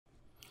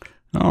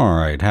All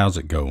right, how's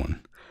it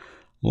going?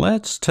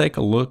 Let's take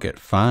a look at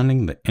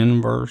finding the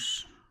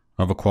inverse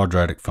of a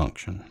quadratic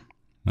function.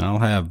 Now, I'll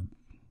have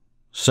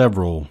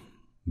several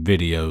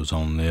videos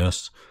on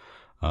this.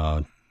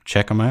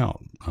 Check them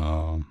out.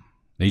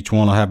 Each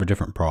one will have a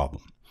different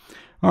problem.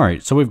 All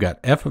right, so we've got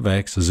f of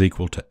x is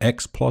equal to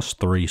x plus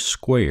 3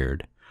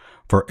 squared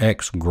for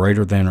x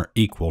greater than or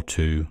equal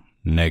to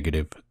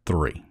negative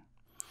 3.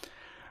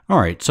 All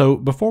right, so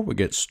before we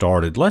get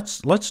started, let's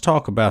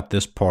talk about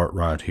this part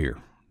right here.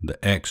 The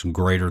x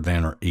greater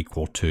than or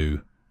equal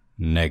to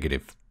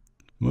negative.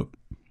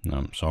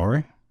 I'm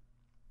sorry.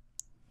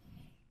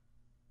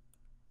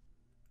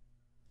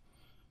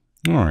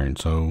 All right,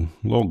 so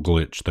a little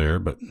glitch there,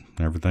 but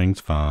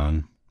everything's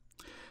fine.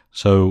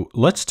 So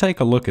let's take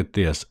a look at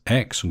this,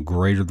 x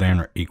greater than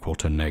or equal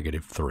to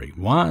negative 3.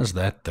 Why is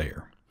that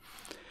there?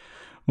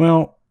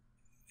 Well,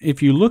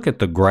 if you look at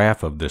the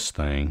graph of this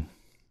thing,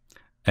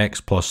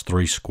 x plus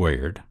 3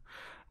 squared,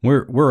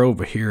 we're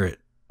over here at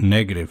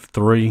negative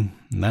 3,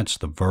 and that's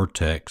the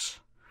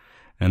vertex,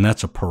 and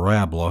that's a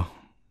parabola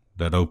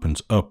that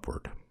opens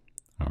upward.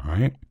 All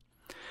right.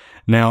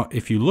 Now,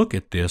 if you look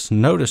at this,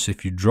 notice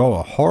if you draw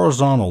a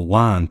horizontal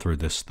line through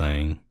this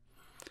thing,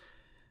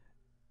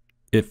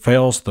 it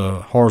fails the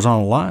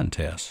horizontal line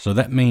test. So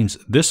that means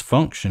this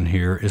function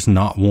here is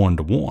not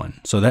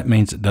one-to-one. So that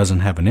means it doesn't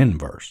have an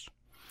inverse.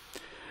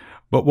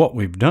 But what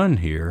we've done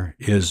here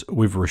is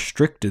we've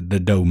restricted the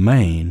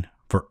domain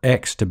for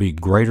x to be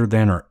greater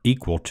than or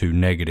equal to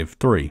negative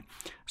 3.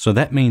 So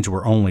that means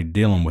we're only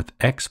dealing with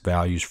x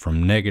values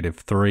from negative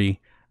 3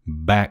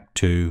 back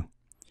to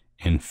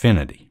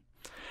infinity.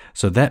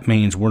 So that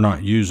means we're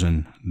not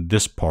using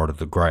this part of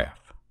the graph.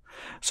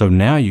 So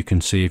now you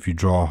can see if you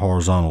draw a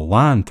horizontal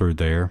line through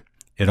there,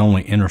 it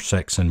only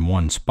intersects in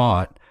one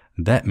spot.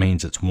 That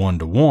means it's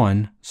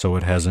one-to-one, so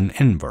it has an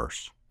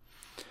inverse.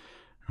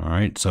 All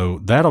right, so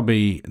that'll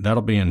be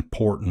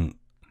important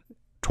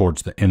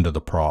towards the end of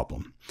the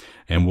problem,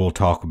 and we'll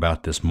talk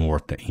about this more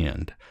at the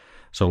end.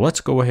 So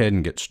let's go ahead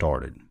and get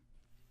started.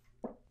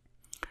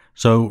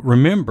 So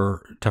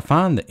remember, to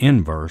find the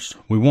inverse,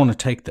 we want to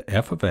take the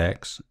f of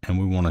x and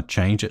we want to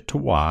change it to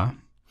y.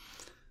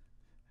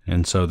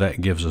 And so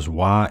that gives us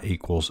y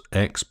equals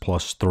x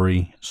plus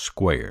 3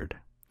 squared.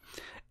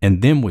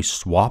 And then we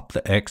swap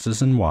the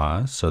x's and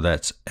y's, so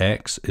that's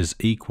x is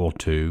equal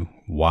to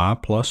y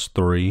plus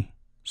 3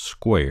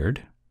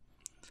 squared.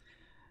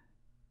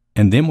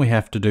 And then we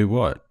have to do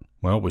what?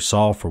 Well, we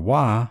solve for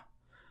y,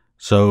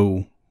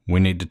 so we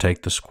need to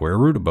take the square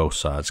root of both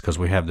sides because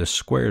we have this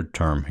squared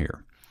term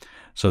here.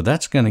 So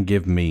that's going to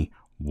give me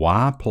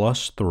y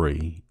plus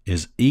 3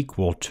 is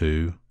equal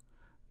to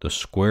the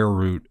square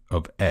root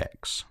of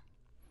x.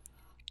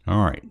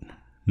 All right,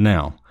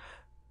 now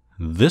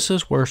this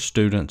is where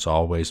students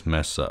always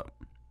mess up.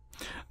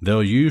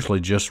 They'll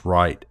usually just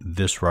write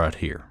this right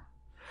here.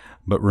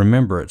 But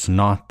remember, it's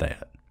not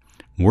that.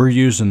 We're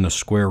using the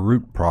square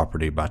root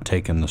property by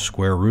taking the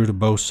square root of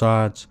both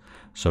sides,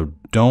 so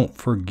don't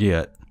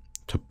forget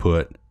to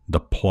put the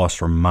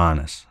plus or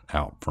minus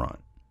out front.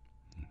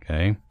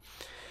 Okay?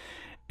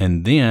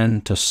 And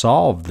then to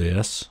solve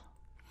this,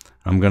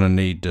 I'm going to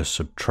need to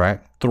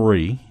subtract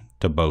 3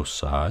 to both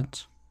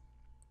sides.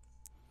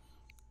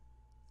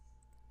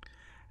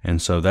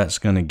 And so that's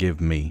going to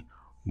give me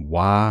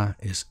y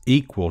is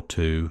equal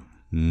to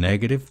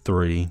negative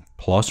 3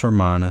 plus or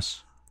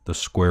minus the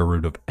square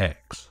root of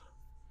x.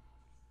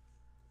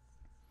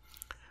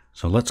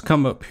 So let's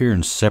come up here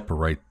and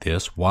separate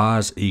this. Y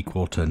is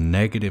equal to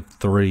negative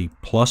 3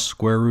 plus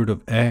square root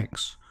of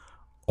x,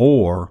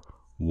 or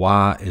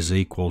y is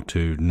equal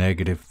to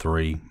negative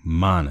 3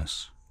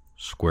 minus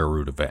square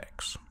root of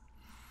x.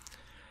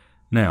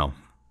 Now,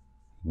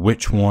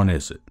 which one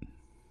is it?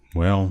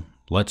 Well,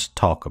 let's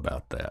talk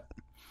about that.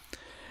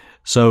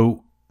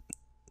 So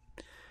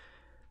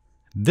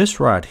this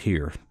right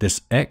here,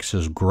 this x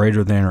is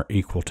greater than or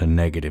equal to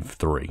negative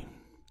 3.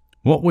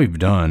 What we've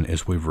done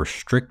is we've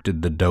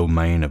restricted the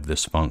domain of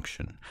this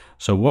function.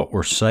 So what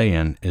we're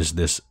saying is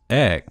this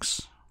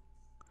x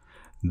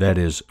that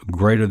is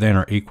greater than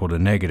or equal to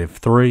negative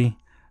 3,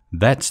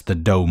 that's the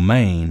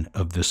domain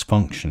of this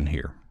function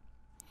here.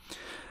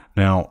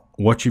 Now,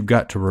 what you've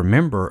got to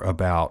remember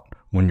about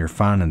when you're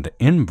finding the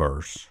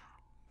inverse,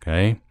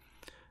 okay?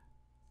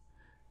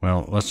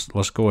 Well,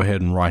 let's go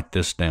ahead and write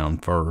this down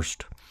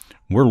first.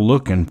 We're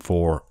looking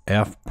for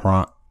f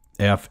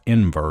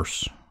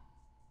inverse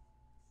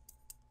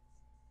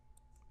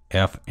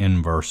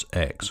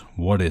x.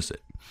 What is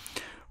it?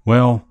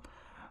 Well,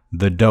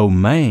 the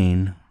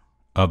domain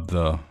of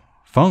the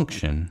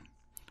function,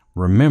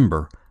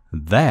 remember,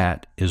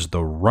 that is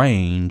the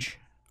range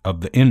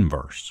of the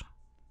inverse.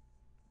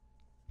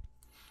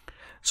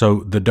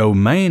 So the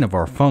domain of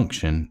our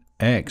function,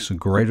 x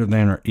greater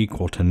than or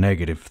equal to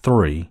negative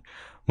 3,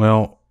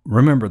 well,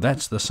 remember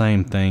that's the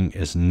same thing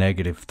as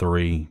negative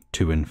 3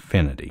 to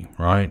infinity,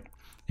 right?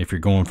 If you're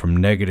going from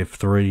negative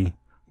 3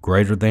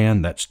 greater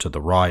than, that's to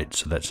the right,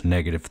 so that's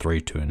negative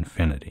 3 to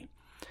infinity.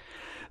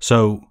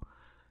 So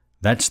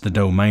that's the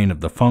domain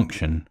of the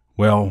function.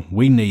 Well,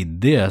 we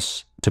need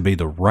this to be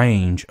the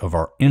range of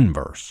our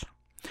inverse.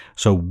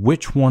 So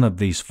which one of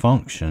these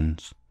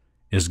functions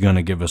is going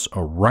to give us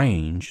a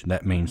range,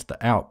 that means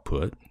the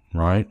output,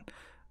 right,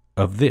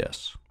 of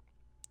this?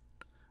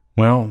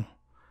 Well,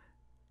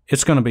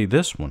 it's going to be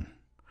this one.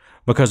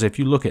 Because if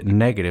you look at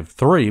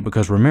 -3,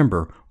 because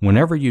remember,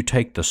 whenever you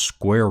take the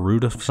square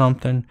root of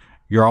something,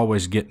 you're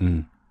always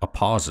getting a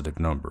positive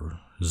number,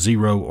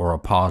 0 or a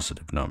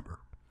positive number.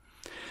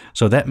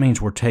 So that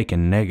means we're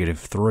taking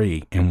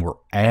 -3 and we're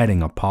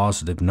adding a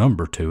positive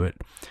number to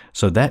it.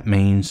 So that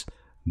means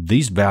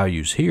these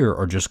values here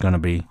are just going to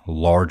be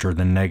larger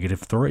than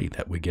 -3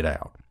 that we get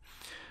out.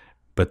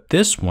 But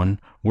this one,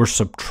 we're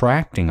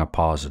subtracting a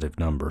positive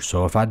number.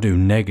 So if I do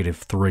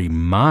 -3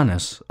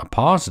 minus a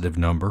positive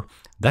number,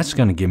 that's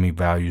going to give me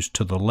values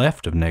to the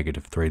left of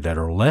 -3 that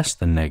are less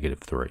than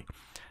 -3.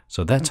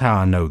 So that's how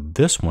I know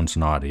this one's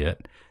not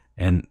it,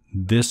 and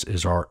this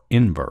is our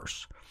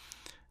inverse.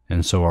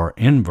 And so our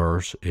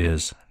inverse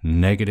is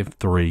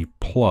 -3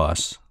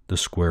 plus the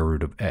square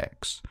root of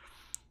x.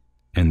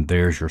 And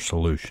there's your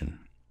solution.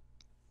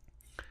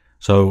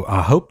 So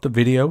I hope the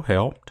video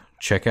helped.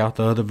 Check out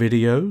the other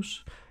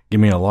videos. Give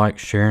me a like,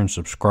 share, and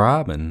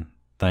subscribe, and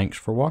thanks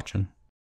for watching.